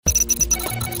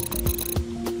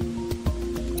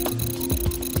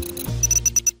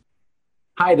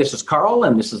Hi, this is Carl,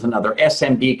 and this is another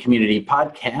SMB Community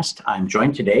Podcast. I'm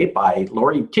joined today by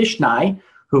Lori Tishnai,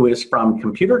 who is from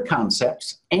Computer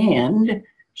Concepts, and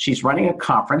she's running a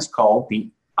conference called the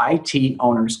IT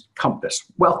Owners Compass.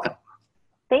 Welcome.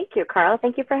 Thank you, Carl.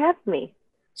 Thank you for having me.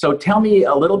 So tell me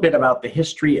a little bit about the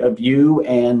history of you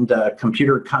and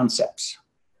Computer Concepts.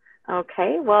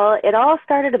 Okay, well, it all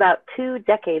started about 2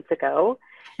 decades ago.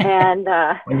 And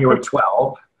when you were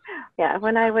 12. Yeah,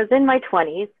 when I was in my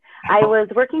 20s. I was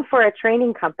working for a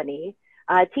training company,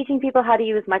 teaching people how to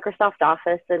use Microsoft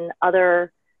Office and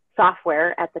other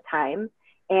software at the time.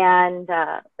 And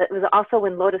it was also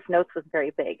when Lotus Notes was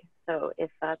very big. So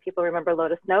if people remember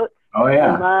Lotus Notes, oh,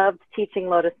 yeah. I loved teaching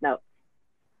Lotus Notes.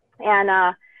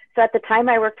 And so at the time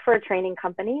I worked for a training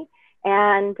company,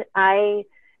 and I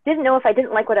didn't know if I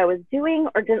didn't like what I was doing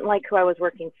or didn't like who I was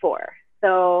working for.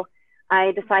 So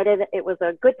I decided it was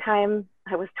a good time.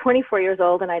 I was 24 years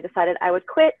old, and I decided I would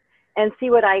quit and see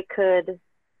what I could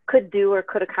do or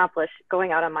could accomplish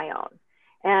going out on my own.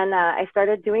 And I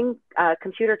started doing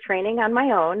computer training on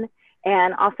my own,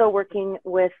 and also working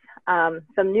with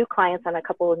some new clients on a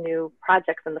couple of new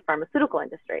projects in the pharmaceutical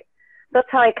industry. So that's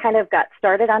how I kind of got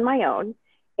started on my own.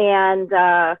 And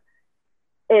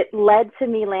it led to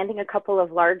me landing a couple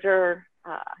of larger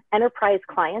enterprise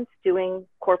clients doing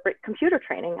corporate computer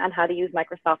training on how to use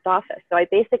Microsoft Office. So I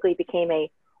basically became a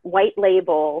white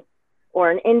label or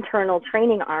an internal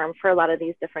training arm for a lot of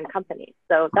these different companies.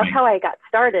 So that's how I got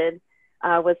started,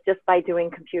 was just by doing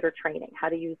computer training, how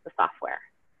to use the software.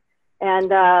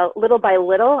 And little by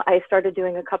little, I started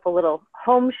doing a couple little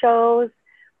home shows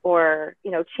or,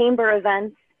 chamber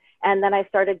events. And then I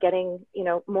started getting,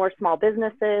 more small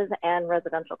businesses and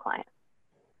residential clients.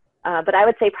 But I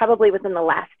would say probably within the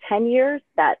last 10 years,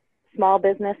 that small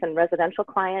business and residential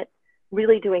client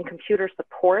really doing computer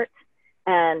support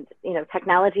and,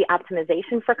 technology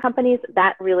optimization for companies,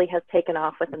 that really has taken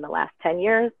off within the last 10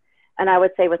 years. And I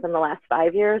would say within the last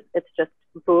 5 years, it's just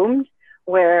boomed,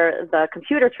 where the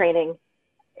computer training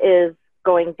is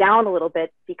going down a little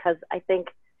bit because I think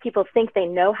people think they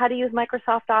know how to use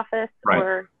Microsoft Office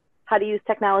or how to use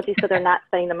technology, so they're not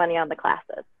spending the money on the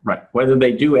classes. Right, whether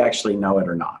they do actually know it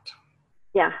or not.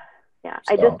 Yeah. So.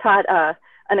 I just taught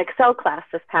an Excel class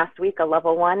this past week, a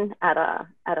level 1 at a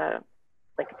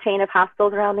chain of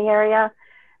hospitals around the area.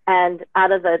 And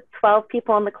out of the 12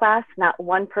 people in the class, not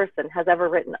one person has ever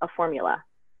written a formula.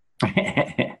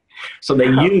 So they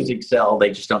use Excel,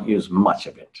 they just don't use much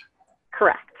of it.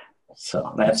 Correct.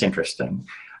 So that's interesting.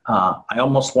 I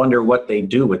almost wonder what they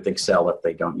do with Excel if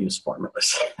they don't use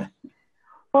formulas.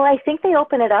 Well, I think they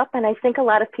open it up, and I think a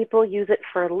lot of people use it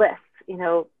for lists,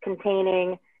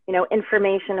 containing,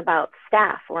 information about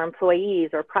staff or employees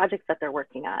or projects that they're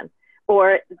working on.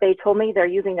 Or they told me they're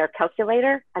using their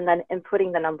calculator and then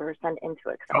inputting the numbers then into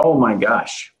Excel. Oh my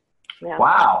gosh. Yeah.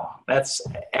 Wow. That's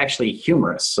actually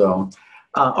humorous. So,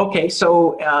 okay.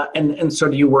 So, and so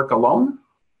do you work alone?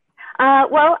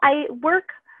 Well,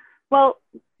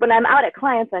 when I'm out at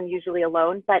clients, I'm usually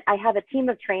alone, but I have a team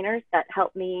of trainers that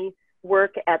help me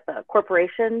work at the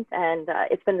corporations. And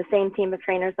it's been the same team of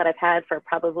trainers that I've had for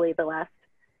probably the last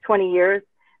 20 years.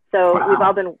 So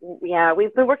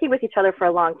we've been working with each other for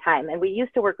a long time, and we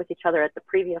used to work with each other at the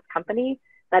previous company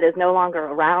that is no longer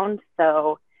around.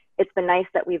 So it's been nice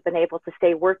that we've been able to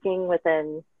stay working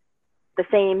within the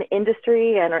same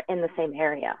industry and are in the same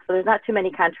area. So there's not too many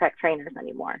contract trainers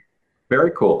anymore.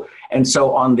 Very cool. And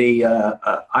so on the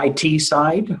IT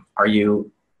side, are you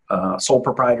sole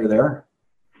proprietor there?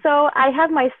 So I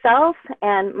have myself,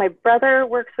 and my brother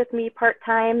works with me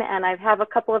part-time, and I have a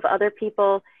couple of other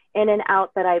people in and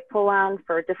out that I pull on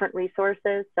for different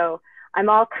resources. So I'm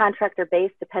all contractor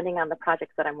based depending on the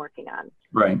projects that I'm working on.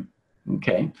 Right.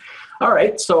 Okay. All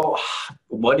right. So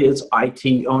what is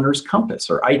IT Owners Compass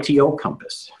or ITO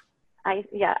Compass?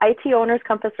 IT Owners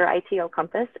Compass or ITO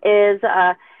Compass is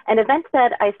an event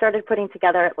that I started putting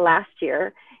together last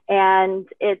year. And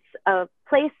it's a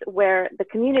place where the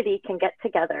community can get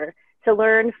together to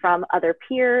learn from other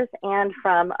peers and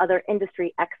from other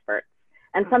industry experts.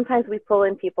 And sometimes we pull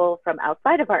in people from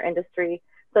outside of our industry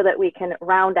so that we can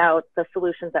round out the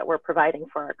solutions that we're providing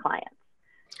for our clients.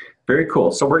 Very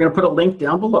cool. So we're going to put a link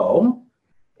down below.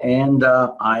 And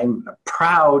I'm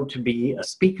proud to be a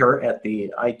speaker at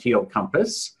the ITO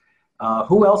Compass.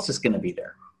 Who else is going to be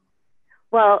there?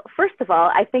 Well, first of all,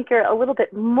 I think you're a little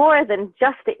bit more than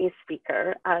just a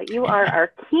speaker. You are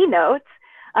our keynote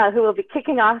who will be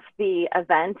kicking off the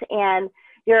event. And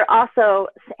you're also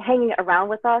hanging around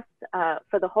with us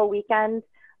for the whole weekend.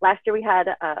 Last year we had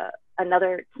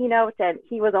another keynote, and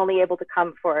he was only able to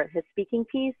come for his speaking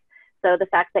piece. So the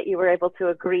fact that you were able to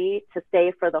agree to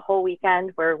stay for the whole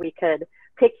weekend where we could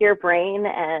pick your brain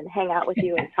and hang out with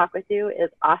you and talk with you is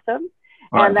awesome.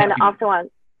 Well, and then also on,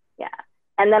 yeah.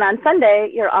 And then on Sunday,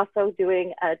 you're also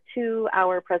doing a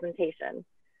 2-hour presentation,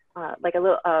 like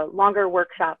a longer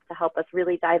workshop to help us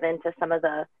really dive into some of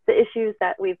the issues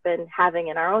that we've been having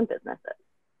in our own businesses.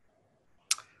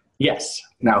 Yes.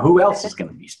 Now, who else is going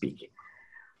to be speaking?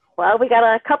 Well, we got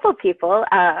a couple people.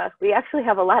 We actually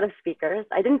have a lot of speakers.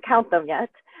 I didn't count them yet,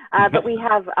 but we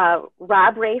have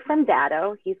Rob Ray from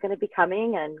Datto. He's going to be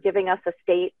coming and giving us a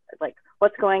state, like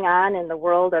what's going on in the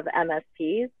world of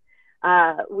MSPs.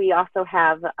 We also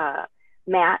have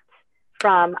Matt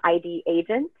from ID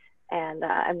Agent, and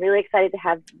I'm really excited to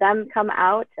have them come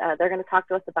out. They're going to talk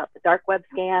to us about the dark web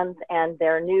scans and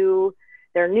their new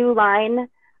line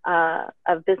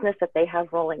of business that they have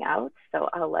rolling out. So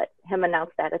I'll let him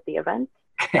announce that at the event.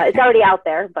 It's already out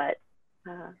there, but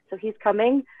so he's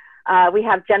coming. We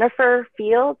have Jennifer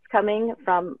Fields coming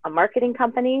from a marketing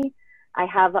company. I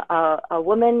have a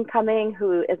woman coming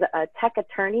who is a tech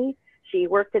attorney. She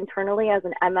worked internally as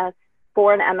an MS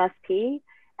for an MSP,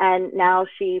 and now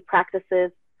she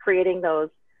practices creating those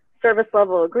service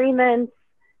level agreements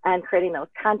and creating those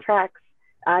contracts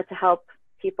to help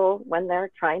people when they're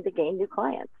trying to gain new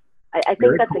clients. I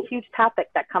think that's a huge topic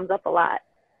that comes up a lot.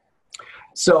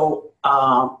 So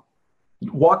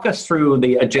walk us through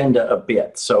the agenda a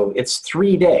bit. So it's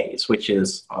 3 days, which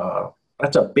is,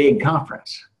 that's a big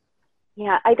conference.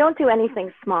 Yeah, I don't do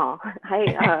anything small.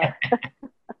 I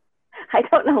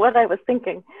don't know what I was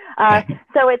thinking.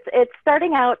 So it's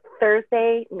starting out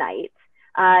Thursday night.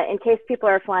 In case people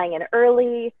are flying in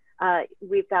early,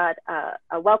 we've got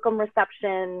a welcome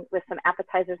reception with some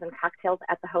appetizers and cocktails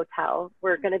at the hotel.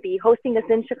 We're going to be hosting this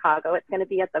in Chicago. It's going to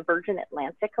be at the Virgin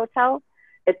Atlantic Hotel.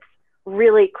 It's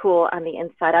really cool on the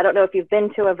inside. I don't know if you've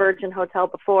been to a Virgin hotel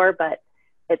before, but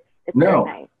it's very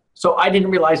nice. So I didn't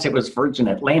realize it was Virgin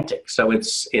Atlantic. So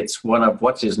it's one of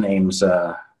what's his name's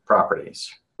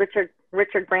properties.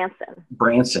 Richard Branson.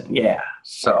 Branson, yeah.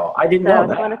 So I didn't know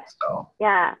that.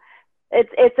 Yeah,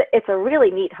 it's a really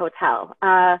neat hotel.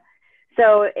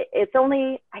 So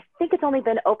I think it's only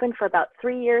been open for about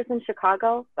 3 years in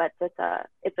Chicago, but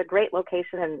it's a great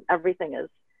location and everything is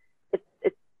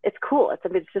it's cool.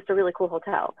 It's just a really cool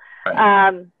hotel.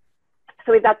 Right.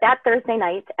 So we've got that Thursday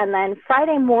night, and then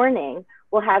Friday morning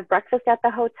we'll have breakfast at the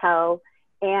hotel,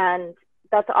 and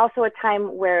that's also a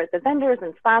time where the vendors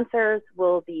and sponsors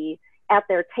will be at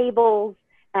their tables,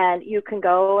 and you can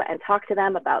go and talk to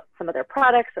them about some of their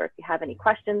products, or if you have any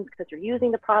questions because you're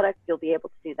using the product, you'll be able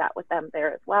to do that with them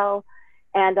there as well.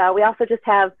 And we also just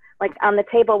have, like on the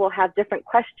table, we'll have different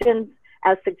questions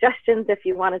as suggestions. If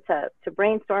you wanted to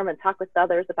brainstorm and talk with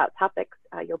others about topics,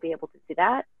 you'll be able to do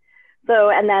that.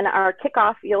 So, and then our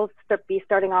kickoff, you'll be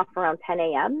starting off around 10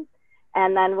 a.m.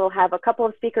 And then we'll have a couple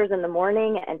of speakers in the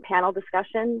morning and panel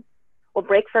discussions. We'll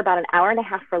break for about an hour and a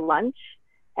half for lunch.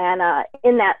 And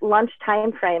in that lunch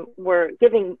time frame, we're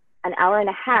giving an hour and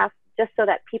a half just so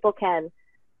that people can,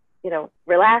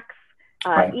 relax,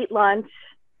 right, eat lunch,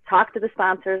 talk to the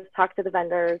sponsors, talk to the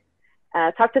vendors,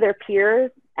 talk to their peers.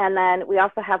 And then we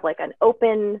also have like an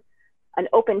open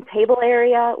table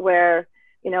area where,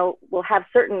 we'll have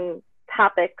certain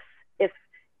topics.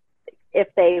 If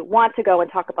they want to go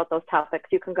and talk about those topics,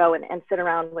 you can go and sit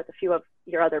around with a few of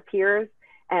your other peers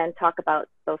and talk about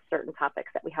those certain topics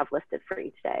that we have listed for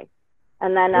each day.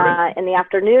 And then in the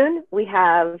afternoon, we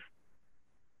have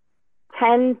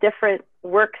 10 different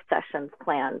work sessions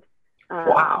planned.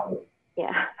 Wow.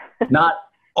 Yeah. Not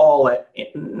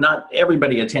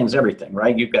everybody attends everything,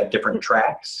 right? You've got different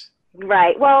tracks.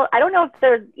 Right. Well, I don't know if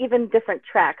there's even different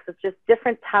tracks. It's just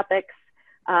different topics.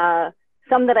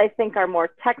 Some that I think are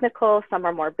more technical, some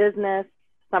are more business,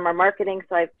 some are marketing.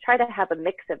 So I've tried to have a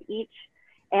mix of each.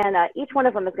 And each one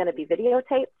of them is going to be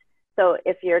videotaped. So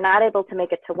if you're not able to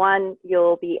make it to one,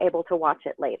 you'll be able to watch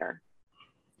it later.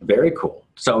 Very cool.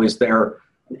 So is there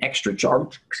an extra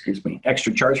charge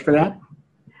for that?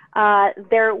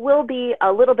 There will be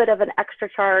a little bit of an extra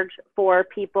charge for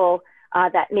people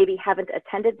that maybe haven't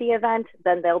attended the event.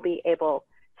 Then they'll be able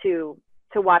to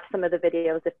watch some of the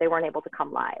videos if they weren't able to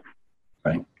come live.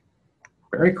 Right.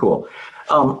 Very cool.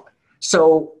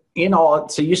 So in all,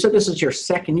 so you said this is your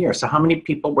second year. So how many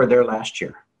people were there last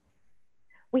year?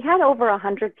 We had over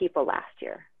 100 people last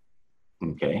year.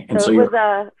 Okay. And so it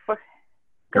was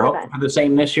you're hoping for the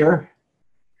same this year?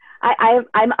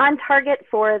 I'm on target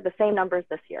for the same numbers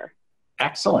this year.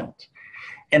 Excellent.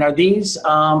 And are these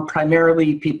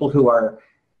primarily people who are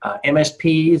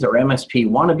MSPs or MSP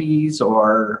wannabes,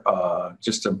 or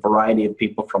just a variety of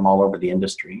people from all over the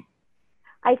industry?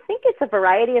 I think it's a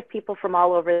variety of people from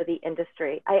all over the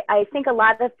industry. I think a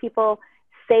lot of people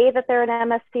say that they're an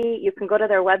MSP. You can go to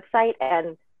their website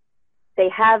and they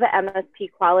have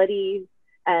MSP quality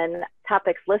and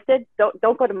topics listed.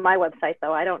 Don't go to my website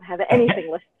though. I don't have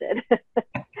anything listed.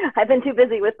 I've been too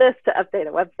busy with this to update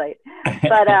a website.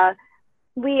 But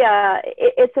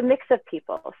it's a mix of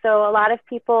people. So a lot of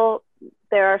people,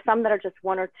 there are some that are just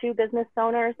one or two business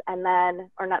owners, and then,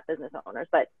 or not business owners,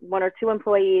 but one or two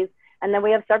employees. And then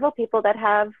we have several people that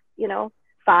have,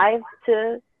 5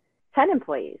 to 10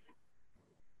 employees.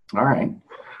 All right,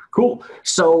 cool.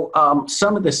 So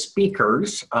some of the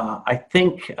speakers, I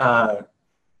think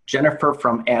Jennifer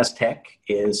from Aztec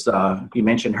is, you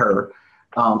mentioned her.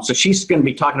 So she's going to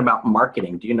be talking about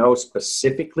marketing. Do you know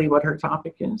specifically what her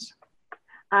topic is?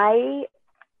 I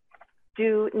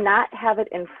do not have it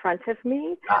in front of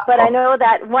me, but I know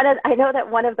that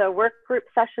one of the work group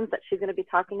sessions that she's going to be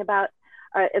talking about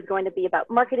is going to be about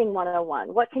marketing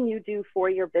 101. What can you do for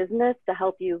your business to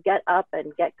help you get up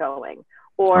and get going?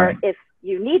 Or if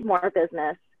you need more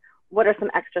business, what are some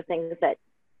extra things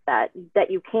that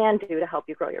you can do to help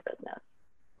you grow your business?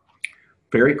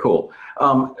 Very cool.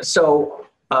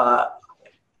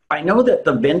 I know that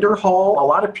the vendor hall, a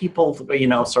lot of people,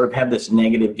 sort of have this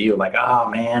negative view, like, oh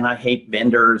man, I hate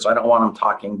vendors. I don't want them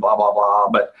talking blah, blah, blah.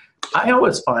 But I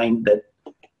always find that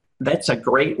that's a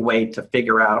great way to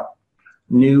figure out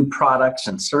new products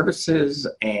and services.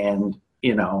 And,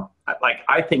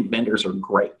 I think vendors are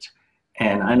great.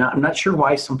 And I'm not sure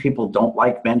why some people don't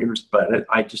like vendors, but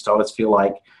I just always feel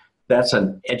like that's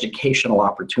an educational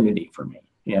opportunity for me,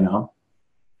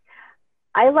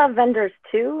 I love vendors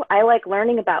too. I like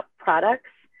learning about products.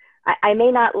 I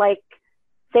may not like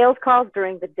sales calls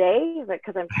during the day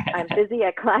because I'm busy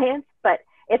at clients, but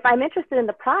if I'm interested in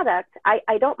the product,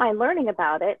 I don't mind learning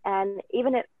about it. And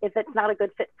even if it's not a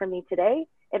good fit for me today,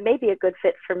 it may be a good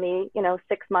fit for me,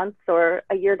 6 months or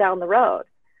a year down the road.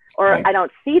 Or I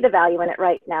don't see the value in it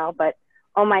right now, but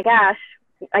oh my gosh,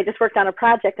 I just worked on a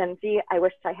project and gee, I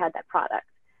wish I had that product.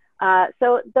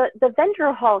 So the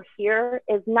vendor hall here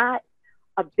is not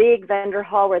a big vendor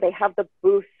hall where they have the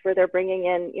booths where they're bringing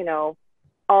in,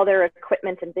 all their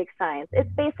equipment and big signs. It's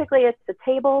a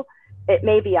table. It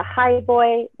may be a hi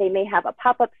boy. They may have a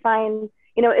pop-up sign.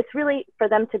 It's really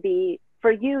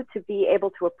for you to be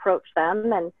able to approach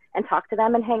them and talk to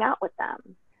them and hang out with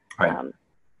them. Right.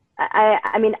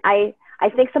 I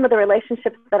think some of the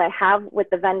relationships that I have with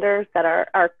the vendors that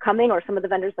are coming, or some of the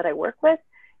vendors that I work with,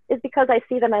 is because I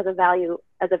see them as a value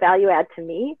add to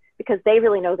me, because they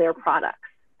really know their products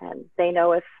and they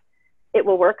know if it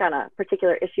will work on a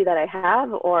particular issue that I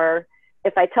have, or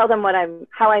if I tell them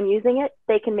how I'm using it,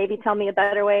 they can maybe tell me a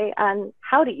better way on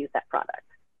how to use that product.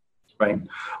 Right.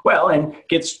 Well, and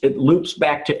it loops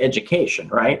back to education,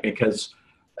 right? Because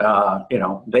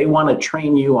they want to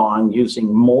train you on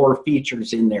using more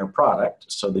features in their product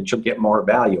so that you'll get more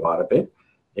value out of it.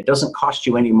 It doesn't cost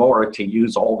you any more to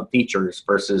use all the features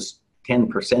versus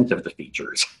 10% of the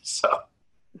features. So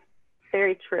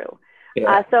very true.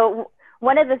 Yeah. So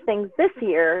one of the things this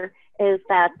year is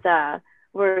that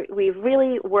we've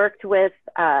really worked with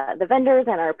the vendors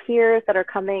and our peers that are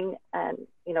coming, and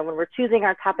when we're choosing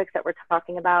our topics that we're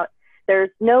talking about,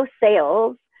 there's no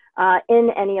sales in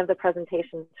any of the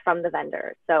presentations from the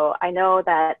vendors. So I know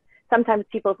that sometimes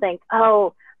people think,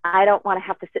 oh, I don't want to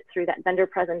have to sit through that vendor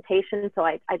presentation, so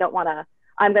I don't want to,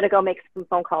 I'm going to go make some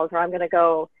phone calls, or I'm going to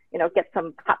go, get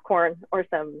some popcorn or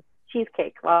some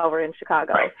cheesecake while we're in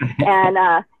Chicago. And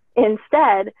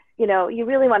instead, you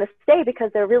really want to stay because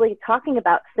they're really talking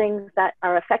about things that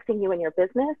are affecting you in your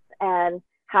business and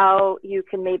how you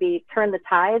can maybe turn the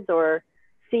tides or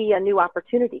see a new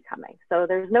opportunity coming. So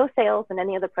there's no sales in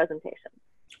any of the presentations.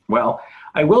 Well,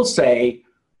 I will say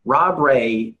Rob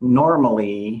Ray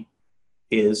normally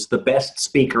is the best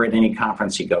speaker at any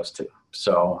conference he goes to.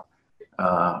 So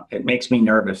it makes me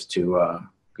nervous to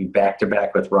be back to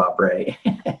back with Rob Ray.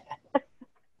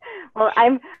 Well,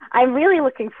 I'm really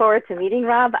looking forward to meeting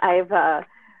Rob.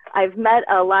 I've met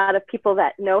a lot of people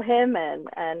that know him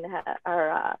and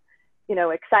are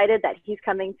excited that he's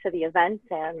coming to the event.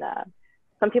 And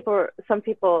some people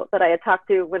that I had talked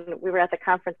to when we were at the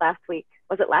conference last week.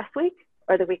 Was it last week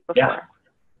or the week before? Yeah.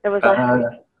 It was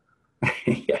last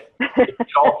week. Yeah, it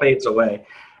all fades away.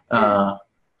 I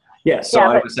was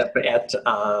at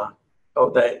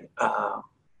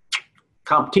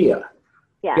CompTIA.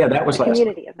 Yeah, that was last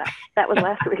community event. That was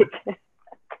last week.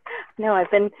 No, I've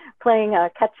been playing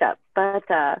catch up, but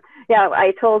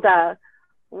I told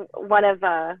one of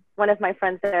my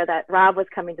friends there that Rob was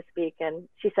coming to speak, and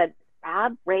she said,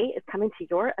 "Rob Ray is coming to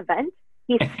your event?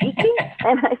 He's speaking?"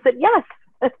 And I said, "Yes."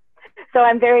 So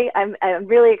I'm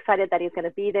really excited that he's going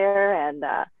to be there, and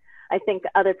I think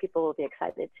other people will be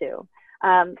excited too.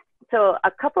 So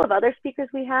a couple of other speakers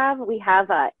we have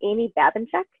Amy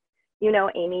Babinchuk. You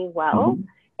know Amy well. Mhm.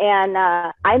 And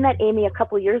I met Amy a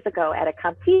couple years ago at a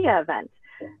CompTIA event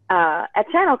at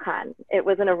ChannelCon. It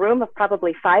was in a room of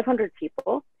probably 500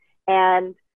 people.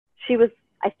 And she was,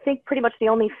 I think, pretty much the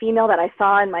only female that I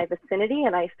saw in my vicinity.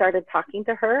 And I started talking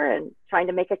to her and trying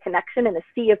to make a connection in a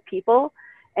sea of people.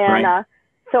 And Right.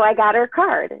 So I got her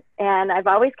card. And I've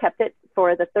always kept it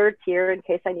for the third tier in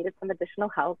case I needed some additional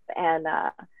help. And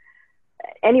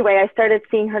anyway, I started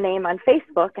seeing her name on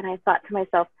Facebook. And I thought to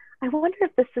myself, I wonder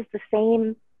if this is the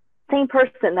same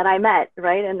person that I met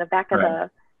right in the back of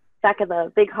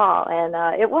the big hall,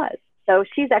 and it was. So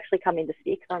she's actually coming to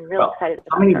speak. So I'm really excited about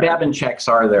how many her. Babinchuks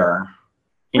are there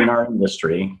in our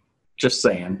industry? Just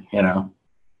saying, you know.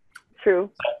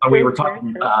 True. We were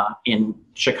talking in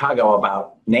Chicago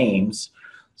about names.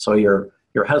 So your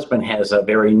husband has a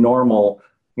very normal,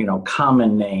 you know,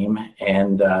 common name,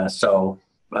 and so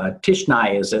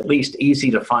Tishnai is at least easy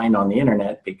to find on the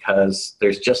internet because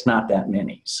there's just not that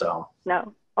many. So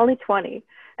no, only 20.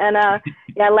 And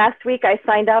yeah, last week I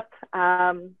signed up.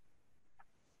 I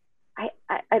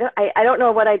don't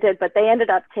know what I did, but they ended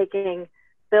up taking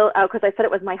Bill, because I said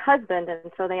it was my husband,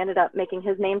 and so they ended up making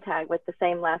his name tag with the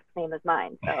same last name as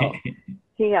mine. So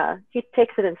he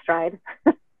takes it in stride.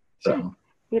 So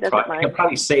he doesn't mind. He'll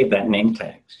probably save that name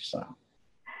tag. So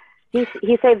he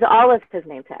saves all of his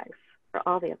name tags for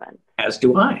all the events. As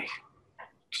do I.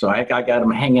 So I got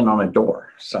him hanging on a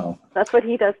door. So that's what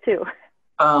he does too.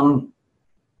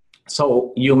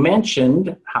 So you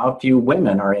mentioned how few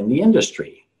women are in the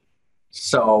industry.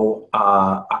 So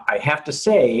I have to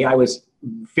say, I was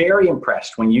very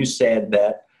impressed when you said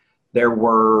that there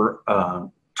were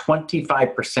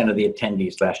 25% of the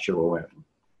attendees last year were women.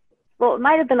 Well, it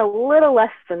might have been a little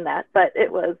less than that, but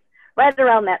it was right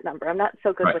around that number. I'm not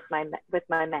so good with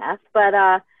my math,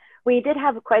 but we did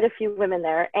have quite a few women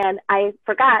there, and I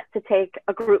forgot to take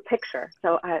a group picture.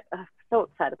 So I'm so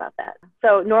excited about that.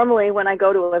 So normally when I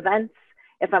go to events,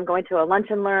 if I'm going to a lunch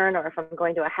and learn, or if I'm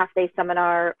going to a half-day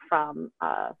seminar from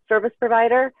a service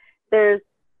provider, there's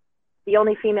the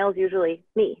only female is usually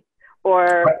me,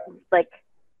 or like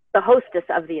the hostess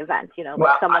of the event, you know,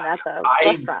 like someone at the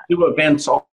restaurant. I do events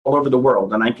all over the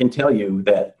world, and I can tell you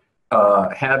that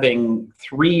having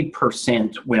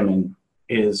 3% women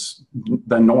is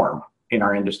the norm in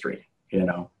our industry, you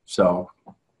know, so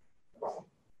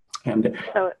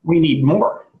we need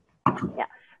more. Yes.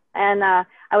 And I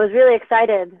was really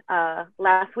excited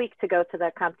last week to go to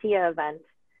the CompTIA event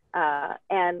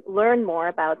and learn more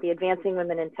about the Advancing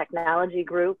Women in Technology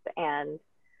group. And,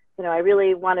 you know, I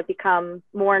really want to become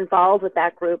more involved with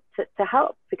that group to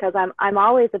help, because I'm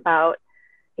always about,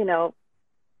 you know,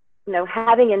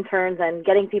 having interns and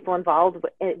getting people involved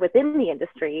within the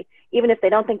industry, even if they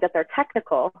don't think that they're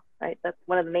technical, right? That's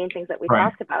one of the main things that we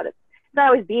talked about. It's not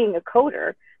always being a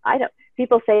coder.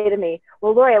 People say to me,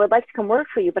 well, Lori, I would like to come work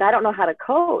for you, but I don't know how to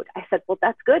code. I said, well,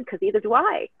 that's good, because either do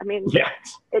I. I mean,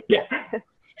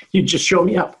 you just show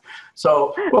me up.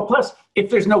 So, well, plus, if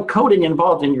there's no coding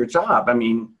involved in your job, I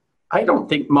mean, I don't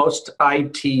think most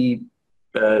IT,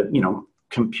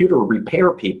 computer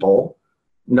repair people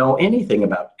know anything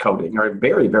about coding, or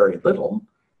very, very little.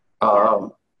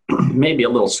 Maybe a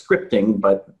little scripting,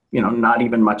 but, you know, not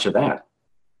even much of that.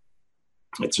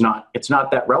 It's not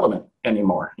that relevant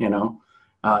anymore, you know.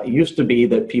 It used to be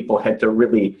that people had to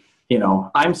really, you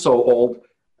know, I'm so old.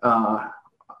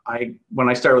 When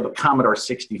I started with the Commodore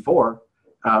 64,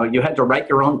 you had to write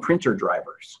your own printer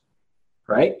drivers,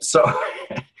 right? So,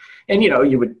 and, you know,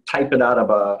 you would type it out of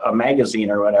a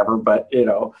magazine or whatever, but, you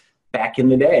know, back in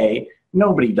the day,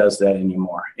 nobody does that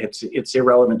anymore. It's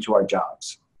irrelevant to our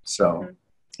jobs. So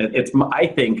I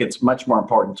think it's much more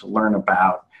important to learn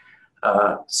about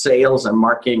sales and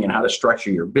marketing, and how to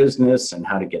structure your business, and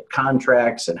how to get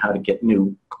contracts, and how to get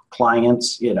new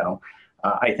clients. You know,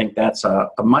 I think that's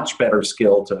a much better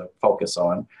skill to focus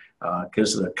on,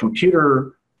 because the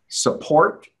computer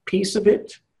support piece of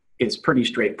it is pretty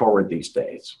straightforward these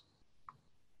days.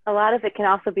 A lot of it can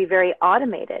also be very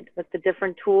automated with the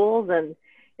different tools, and,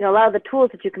 you know, a lot of the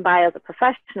tools that you can buy as a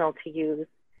professional to use,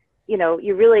 you know,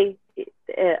 you really,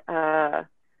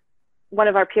 one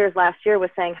of our peers last year was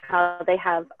saying how they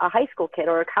have a high school kid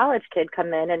or a college kid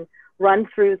come in and run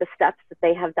through the steps that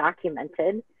they have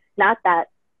documented. Not that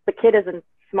the kid isn't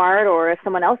smart, or if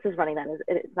someone else is running that,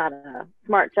 it's not a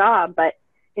smart job, but,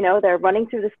 you know, they're running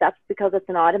through the steps because it's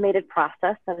an automated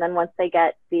process. And then once they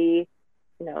get the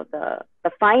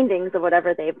findings of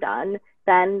whatever they've done,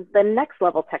 then the next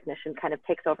level technician kind of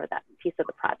takes over that piece of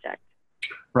the project.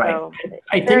 Right. So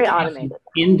I very think as automated. an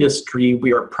industry,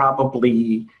 we are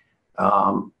probably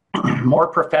more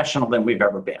professional than we've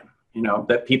ever been. You know,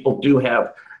 that people do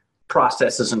have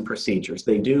processes and procedures.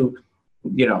 They do,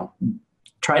 you know,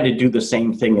 try to do the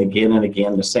same thing again and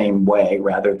again the same way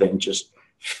rather than just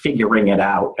figuring it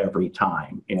out every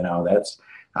time. You know, that's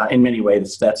in many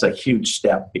ways, that's a huge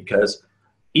step, because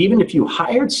even if you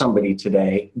hired somebody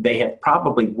today, they had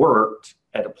probably worked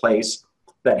at a place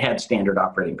that had standard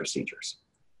operating procedures.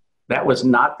 That was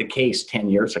not the case 10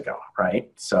 years ago,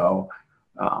 right? So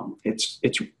it's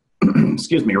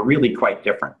excuse me, really quite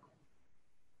different.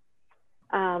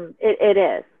 It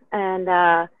is.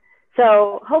 And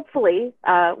so hopefully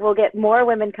we'll get more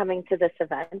women coming to this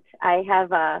event. I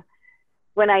have,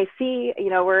 when I see, you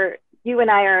know, you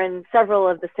and I are in several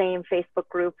of the same Facebook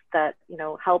groups that, you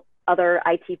know, help other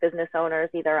IT business owners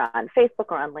either on Facebook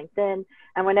or on LinkedIn.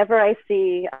 And whenever I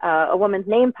see a woman's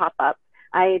name pop up,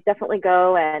 I definitely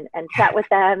go and chat with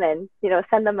them and, you know,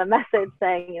 send them a message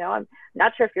saying, you know, I'm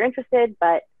not sure if you're interested,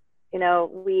 but, you know,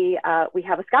 we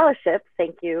have a scholarship.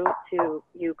 Thank you to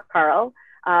you, Carl,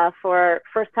 for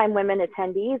first-time women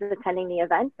attendees attending the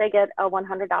event. They get a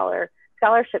 $100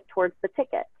 scholarship towards the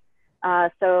ticket.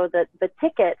 So the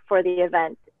ticket for the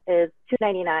event is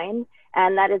 $299,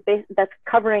 and that's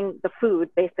covering the food,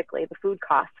 basically the food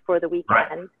costs for the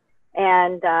weekend,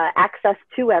 and access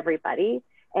to everybody.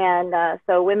 And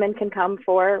so women can come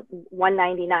for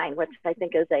 $199, which I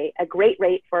think is a great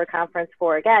rate for a conference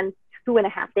for, again,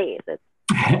 2.5 days.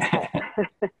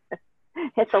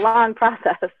 It's a long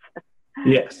process.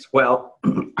 Yes. Well,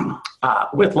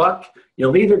 with luck,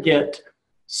 you'll either get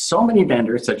so many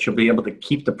vendors that you'll be able to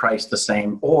keep the price the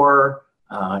same, or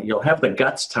you'll have the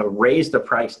guts to raise the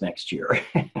price next year.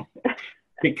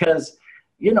 Because,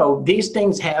 you know, these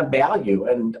things have value,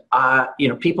 and, you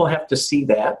know, people have to see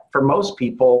that. For most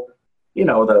people, you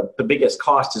know, the biggest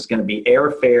cost is going to be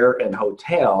airfare and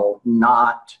hotel,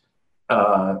 not,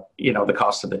 you know, the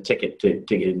cost of the ticket to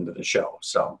get into the show.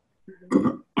 So,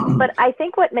 but I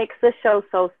think what makes this show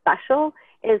so special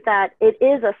is that it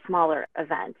is a smaller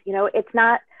event. You know, it's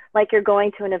not like you're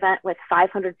going to an event with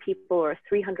 500 people or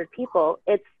 300 people.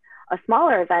 It's a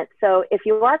smaller event. So if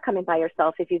you are coming by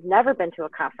yourself, if you've never been to a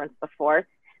conference before,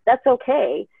 that's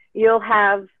okay. You'll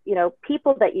have, you know,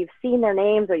 people that you've seen their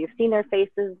names or you've seen their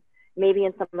faces, maybe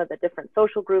in some of the different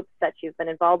social groups that you've been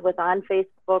involved with on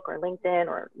Facebook or LinkedIn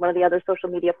or one of the other social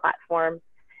media platforms.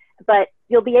 But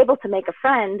you'll be able to make a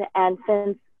friend. And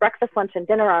since breakfast, lunch, and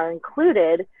dinner are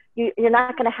included, you're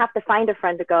not going to have to find a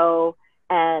friend to go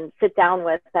and sit down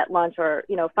with at lunch, or,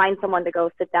 you know, find someone to go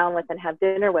sit down with and have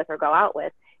dinner with or go out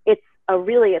with. It's a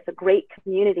great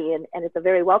community, and it's a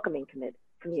very welcoming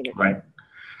community. Right.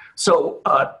 So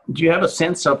do you have a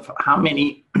sense of how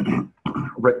many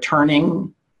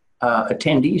returning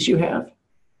attendees you have?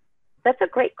 That's a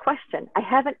great question. I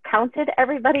haven't counted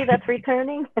everybody that's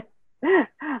returning.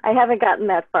 I haven't gotten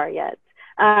that far yet.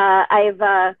 I've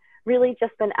really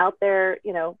just been out there,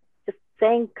 you know, just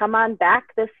saying, come on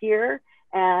back this year,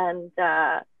 and,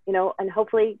 you know, and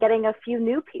hopefully getting a few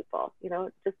new people, you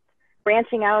know, just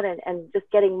branching out and just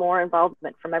getting more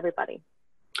involvement from everybody.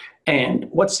 And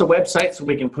what's the website, so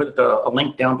we can put a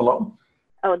link down below?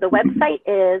 Oh, the website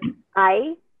is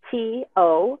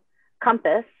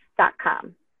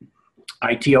itocompass.com.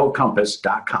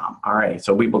 itocompass.com. All right.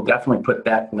 So we will definitely put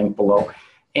that link below.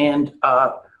 And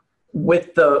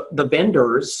with the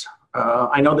vendors,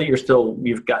 I know that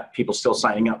you've got people still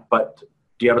signing up, but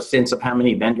do you have a sense of how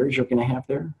many vendors you're going to have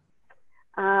there?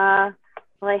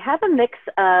 Well, I have a mix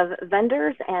of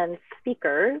vendors and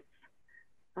speakers.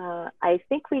 I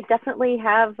think we definitely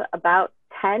have about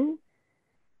 10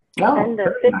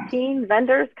 to 15 nice.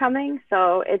 Vendors coming.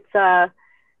 So it's,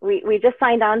 we just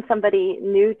signed on somebody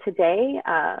new today,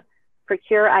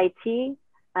 Procure IT.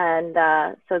 And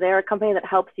so they're a company that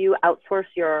helps you outsource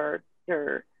your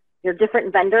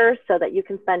different vendors so that you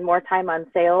can spend more time on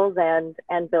sales and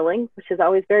billing, which is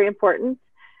always very important.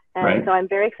 And right. So I'm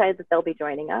very excited that they'll be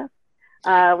joining us.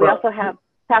 We also have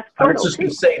Passportal. I was just going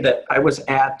to say that I was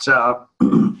at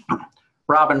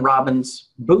Robin Robbins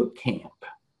boot camp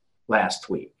last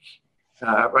week,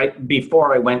 right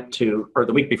before I went to, or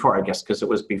the week before, I guess, because it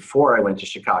was before I went to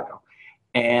Chicago.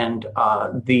 And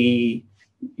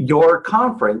your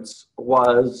conference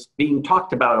was being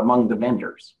talked about among the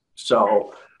vendors.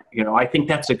 So, you know, I think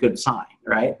that's a good sign,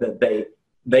 right? That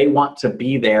they want to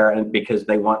be there, and because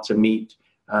they want to meet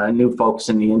new folks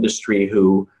in the industry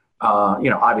who, you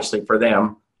know, obviously for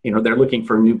them, you know, they're looking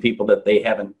for new people that they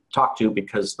haven't talked to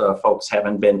because the folks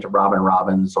haven't been to Robin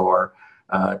Robbins or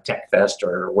Tech Fest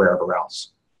or wherever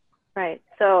else. Right.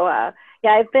 So,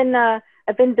 yeah, I've been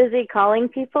I've been busy calling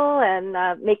people and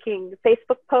making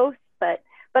Facebook posts, but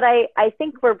I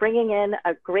think we're bringing in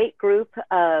a great group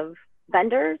of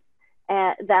vendors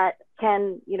that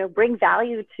can, bring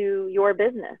value to your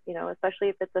business, especially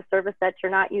if it's a service that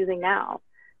you're not using now.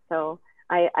 So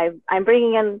I'm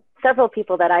bringing in several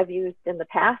people that I've used in the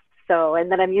past,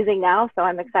 and that I'm using now. So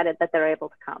I'm excited that they're able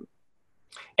to come.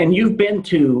 And you've been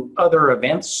to other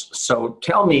events. So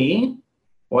tell me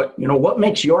what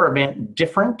makes your event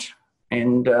different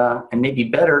and maybe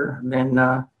better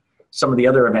than some of the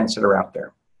other events that are out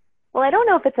there. Well, I don't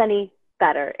know if it's any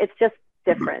better. It's just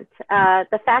different.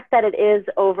 The fact that it is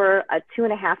over a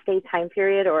 2.5-day time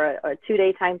period or a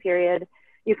 2-day time period,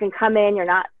 you can come in, you're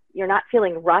not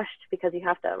feeling rushed because you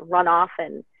have to run off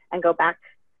and go back.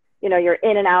 You're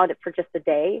in and out for just a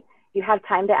day. You have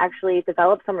time to actually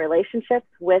develop some relationships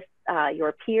with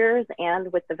your peers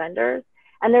and with the vendors.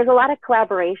 And there's a lot of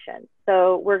collaboration.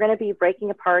 So we're going to be breaking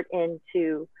apart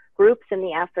into groups in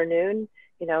the afternoon.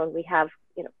 We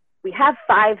have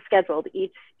 5 scheduled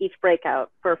each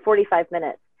breakout for 45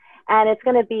 minutes. And it's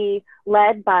going to be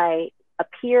led by a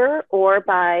peer or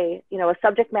by, a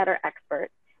subject matter expert.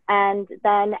 And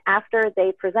then after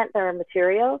they present their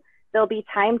material, there'll be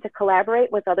time to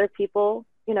collaborate with other people,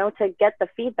 to get the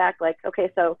feedback like, okay,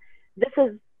 so this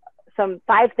is some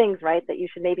 5 things, right, that you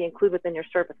should maybe include within your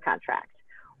service contract.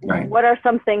 Right. What are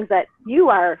some things that you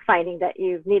are finding that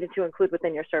you've needed to include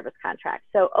within your service contract?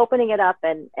 So opening it up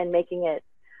and making it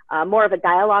more of a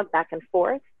dialogue back and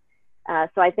forth.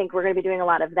 So I think we're going to be doing a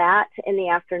lot of that in the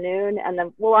afternoon. And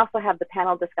then we'll also have the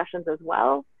panel discussions as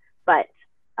well. But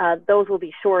those will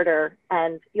be shorter.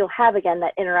 And you'll have, again,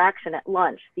 that interaction at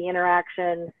lunch, the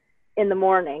interaction in the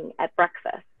morning at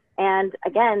breakfast. And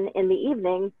again, in the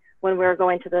evening when we're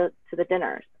going to the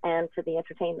dinners and to the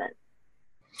entertainment.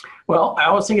 Well, I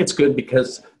always think it's good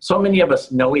because so many of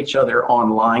us know each other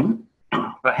online,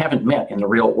 but haven't met in the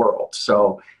real world.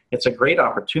 So it's a great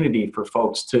opportunity for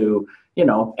folks to,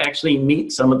 actually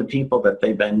meet some of the people that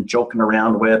they've been joking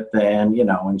around with and,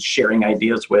 and sharing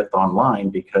ideas with online,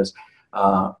 because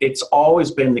it's always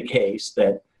been the case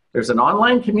that there's an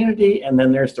online community and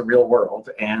then there's the real world.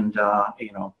 And,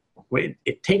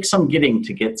 it takes some getting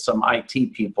to get some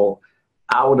IT people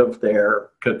out of their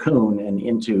cocoon and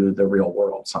into the real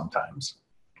world sometimes.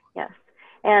 Yes.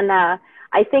 And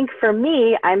I think for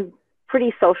me, I'm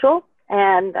pretty social.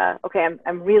 And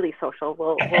I'm really social.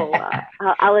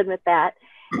 I'll admit that.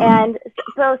 And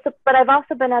but I've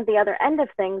also been at the other end of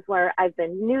things where I've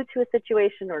been new to a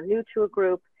situation or new to a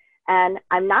group, and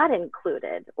I'm not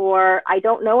included, or I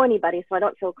don't know anybody, so I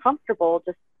don't feel comfortable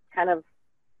just kind of,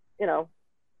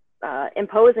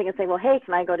 imposing and saying, well, hey,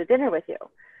 can I go to dinner with you?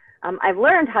 I've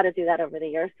learned how to do that over the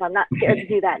years, so I'm not scared to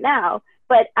do that now.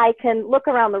 But I can look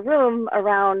around the room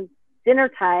around dinner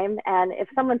time, and if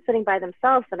someone's sitting by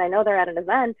themselves and I know they're at an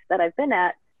event that I've been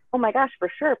at, oh my gosh, for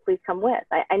sure, please come with.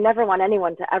 I never want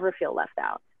anyone to ever feel left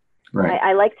out. Right.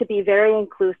 I like to be very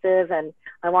inclusive, and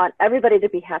I want everybody to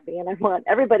be happy, and I want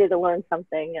everybody to learn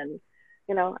something, and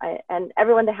and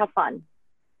everyone to have fun.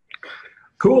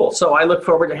 Cool. So I look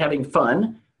forward to having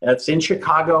fun. It's in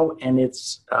Chicago, and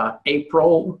it's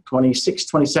April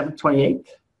 26th, 27th, 28th?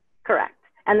 Correct.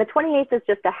 And the 28th is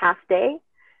just a half day.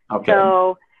 Okay.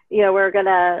 So, we're going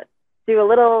to do a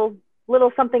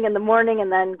little something in the morning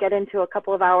and then get into a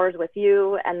couple of hours with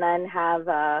you, and then have,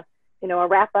 a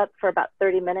wrap up for about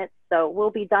 30 minutes. So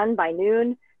we'll be done by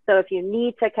noon. So if you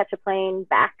need to catch a plane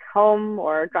back home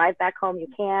or drive back home, you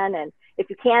can. And if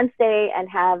you can stay and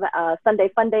have a Sunday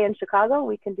fun day in Chicago,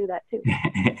 we can do that too.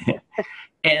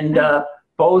 And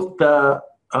both the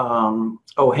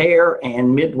O'Hare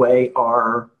and Midway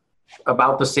are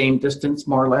about the same distance,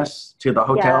 more or less, to the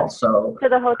hotel. Yeah, so to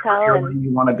the hotel, wherever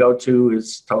you want to go to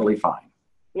is totally fine.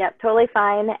 Yep, totally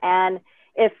fine. And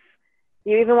if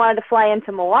you even wanted to fly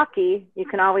into Milwaukee, you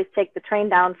can always take the train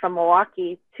down from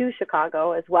Milwaukee to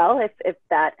Chicago as well, if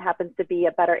that happens to be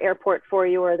a better airport for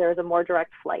you, or there's a more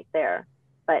direct flight there.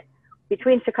 But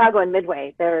between Chicago and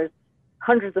Midway, there's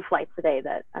hundreds of flights a day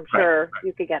that I'm sure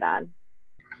you could get on.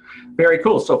 Very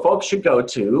cool. So folks should go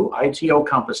to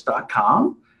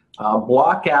itocompass.com,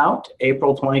 block out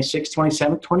April 26th,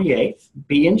 27th, 28th,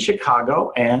 be in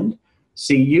Chicago, and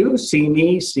see you, see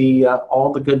me, see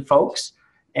all the good folks,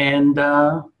 and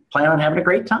plan on having a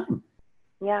great time.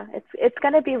 Yeah, it's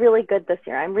going to be really good this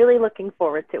year. I'm really looking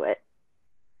forward to it.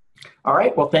 All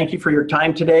right. Well, thank you for your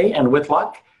time today, and with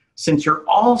luck, since you're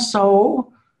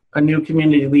also a new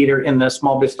community leader in the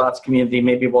Small Biz Thoughts community,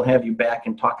 maybe we'll have you back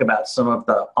and talk about some of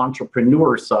the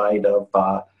entrepreneur side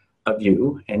of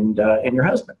you and your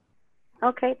husband.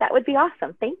 Okay, that would be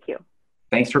awesome. Thank you.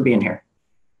 Thanks for being here.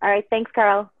 All right. Thanks,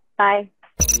 Carl. Bye.